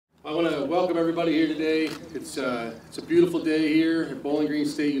welcome everybody here today. It's a beautiful day here at Bowling Green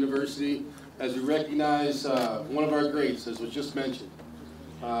State University as we recognize one of our greats, as was just mentioned.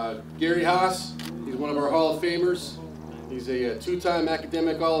 Gary Haas, he's one of our Hall of Famers. He's a two-time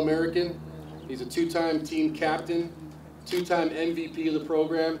academic All-American. He's a two-time team captain, two-time MVP of the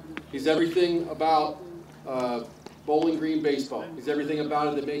program. He's everything about Bowling Green baseball. He's everything about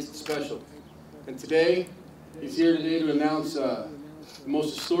it that makes it special. And today, he's here today to announce the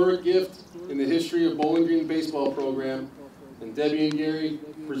most historic gift in the history of Bowling Green baseball program, and Debbie and Gary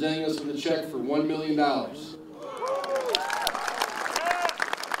presenting us with a check for $1 million.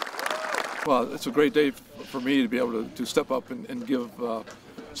 Well, it's a great day for me to be able to step up and give,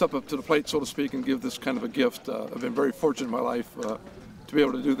 step up to the plate, so to speak, and give this kind of a gift. I've been very fortunate in my life to be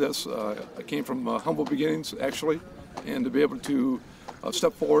able to do this. I came from humble beginnings, actually, and to be able to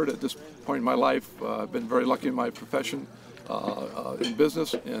step forward at this point in my life. I've been very lucky in my profession, in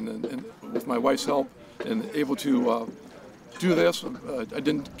business, and with my wife's help, and able to do this. I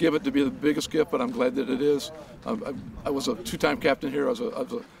didn't give it to be the biggest gift, but I'm glad that it is. I was a two-time captain here. I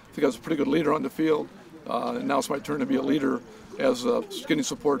think I was a pretty good leader on the field, and now it's my turn to be a leader as getting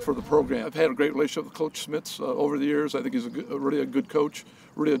support for the program. I've had a great relationship with Coach Smits over the years. I think he's really a good coach,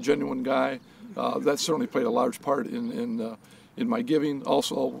 really a genuine guy. That certainly played a large part in my giving.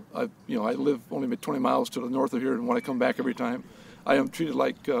 Also, I live only 20 miles to the north of here, and when I come back every time, I am treated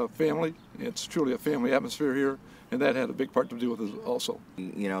like family. It's truly a family atmosphere here, and that had a big part to do with it also.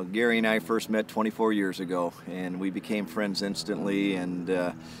 You know, Gary and I first met 24 years ago, and we became friends instantly, and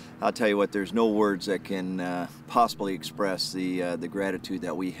I'll tell you what, there's no words that can possibly express the gratitude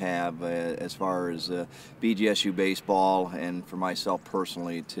that we have as far as BGSU baseball, and for myself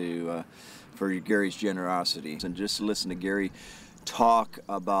personally for Gary's generosity. And just to listen to Gary talk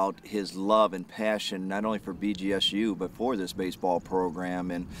about his love and passion, not only for BGSU, but for this baseball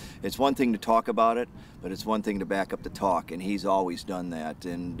program. And it's one thing to talk about it, but it's one thing to back up the talk, and he's always done that.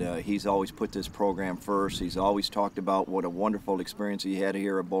 And he's always put this program first. He's always talked about what a wonderful experience he had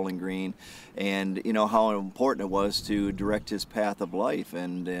here at Bowling Green, and you know how important it was to direct his path of life,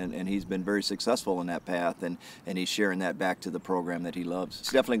 and he's been very successful in that path, and he's sharing that back to the program that he loves.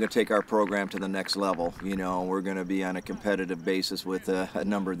 It's definitely going to take our program to the next level. You know, we're going to be on a competitive basis with a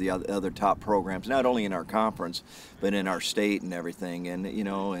number of the other top programs, not only in our conference, but in our state and everything. And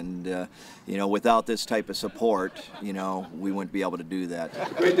without this type of support, we wouldn't be able to do that.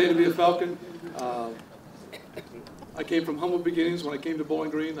 It's a great day to be a Falcon. I came from humble beginnings when I came to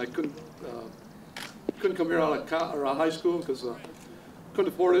Bowling Green. I couldn't come here out of high school because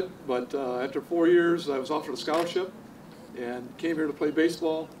couldn't afford it. But after 4 years, I was offered a scholarship and came here to play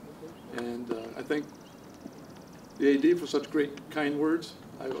baseball. And I thank the AD for such great, kind words.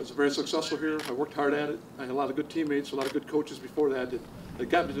 I was very successful here. I worked hard at it. I had a lot of good teammates, a lot of good coaches before that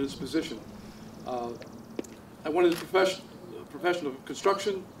got me to this position. I went into the profession of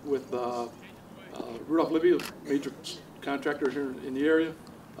construction with Rudolph Libby, a major contractor here in the area.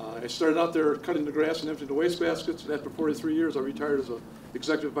 I started out there cutting the grass and emptying the waste baskets, and after 43 years I retired as an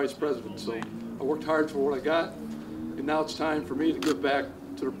executive vice president. So I worked hard for what I got, and now it's time for me to give back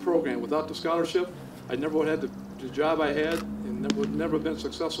to the program. Without the scholarship, I never would have had the job I had, and would never have been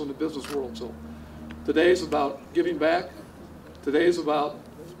successful in the business world. So today is about giving back. Today is about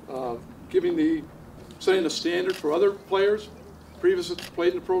setting the standard for other players previously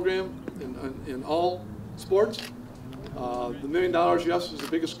played in the program in all sports. The $1 million, yes, is the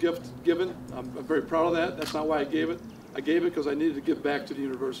biggest gift given. I'm very proud of that. That's not why I gave it. I gave it because I needed to give back to the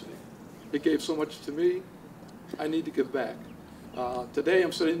university. It gave so much to me. I need to give back. Today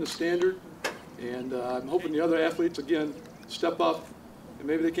I'm setting the standard, and I'm hoping the other athletes, again, step up. And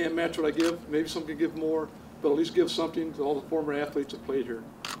maybe they can't match what I give. Maybe some can give more, but at least give something to all the former athletes that played here.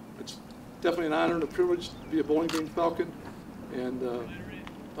 It's definitely an honor and a privilege to be a Bowling Green Falcon, and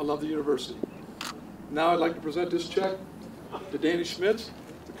I love the university. Now I'd like to present this check to Danny Schmitz,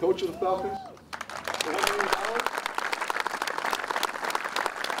 the coach of the Falcons, for $1 million.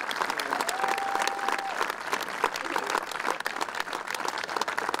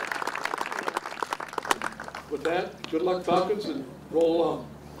 With that, good luck, Falcons, and roll along.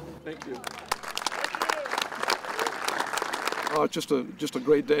 Thank you. Just a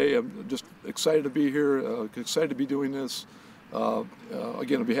great day. I'm just excited to be here, excited to be doing this.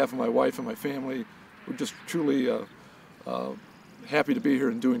 Again, on behalf of my wife and my family, we're just truly happy to be here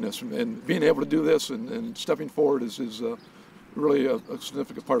and doing this. And being able to do this and stepping forward is really a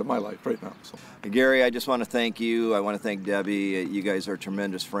significant part of my life right now. So. Gary, I just want to thank you. I want to thank Debbie. You guys are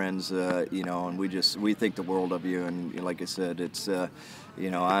tremendous friends, you know, and we think the world of you. And like I said, it's, you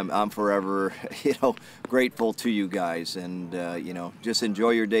know, I'm forever, you know, grateful to you guys. And, you know, just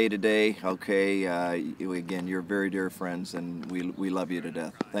enjoy your day today. Okay. Again, you're very dear friends, and we love you to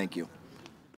death. Thank you.